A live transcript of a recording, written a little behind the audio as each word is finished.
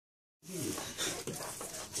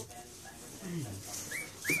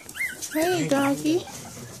Hey, doggy.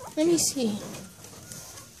 Let me see.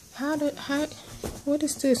 What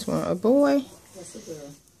is this one? A boy? That's a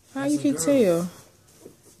girl. How you can tell?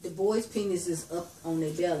 The boy's penis is up on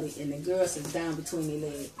their belly and the girl's is down between their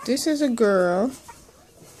legs. This is a girl.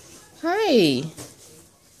 Hey.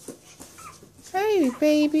 Hey,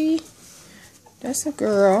 baby. That's a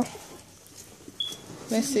girl.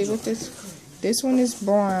 Let's see what this one is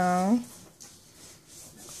brown.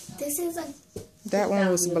 This is a... That one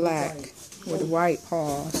was black with white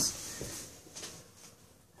paws.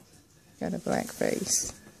 Got a black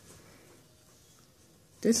face.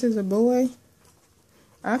 This is a boy.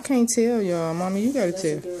 I can't tell y'all. Mommy, you gotta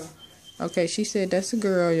tell. Okay, she said that's a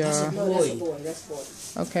girl, y'all. That's a boy. That's a boy.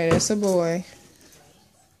 Okay, that's a boy.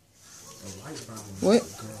 What?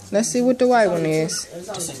 Let's see what the white one is.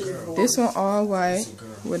 This one all white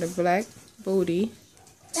with a black booty.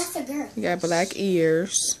 That's a girl. You got black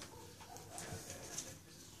ears.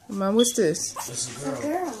 Mom, what's this? It's a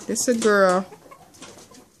girl. This a girl.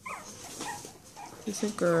 This a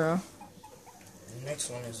girl. The next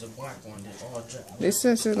one is the black one. This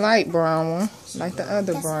is a light brown one, like the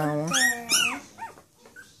other brown one.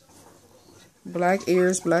 Black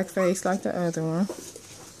ears, black face, like the other one.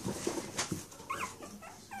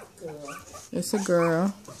 It's a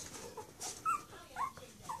girl.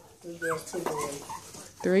 3 girls, 2 boys.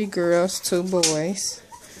 3 girls, 2 boys.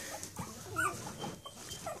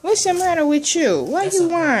 What's the matter with you? Why you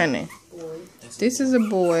whining? This is a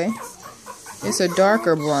boy. It's a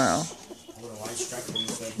darker brown.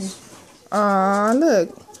 Aw,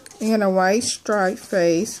 look. He got a white striped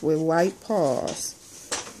face with white paws.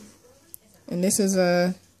 And this is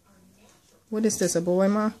a... What is this, a boy,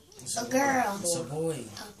 Ma? A girl. It's a boy.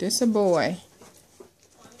 This a boy.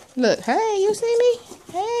 Look, hey, you see me?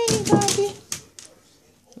 Hey, doggy.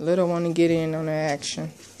 Little want to get in on the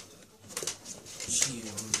action.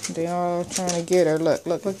 They all trying to get her.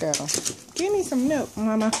 Look at them. Give me some milk,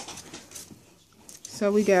 Mama.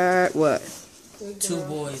 So we got what? 2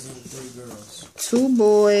 boys and 3 girls. 2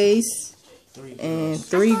 boys and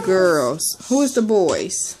 3 girls. Who is the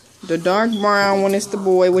boys? The dark brown one is the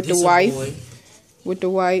boy with the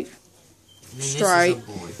white, stripe.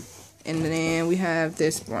 And then we have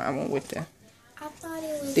this brown one with the. I thought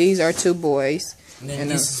it was... These are 2 boys,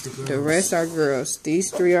 And this is the rest are girls.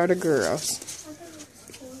 These 3 are the girls.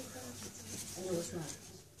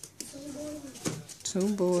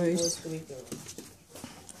 2 boys. 3 girls.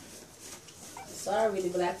 Sorry, the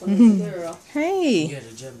black one is a girl. Hey. Yeah,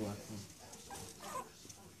 the jet black one.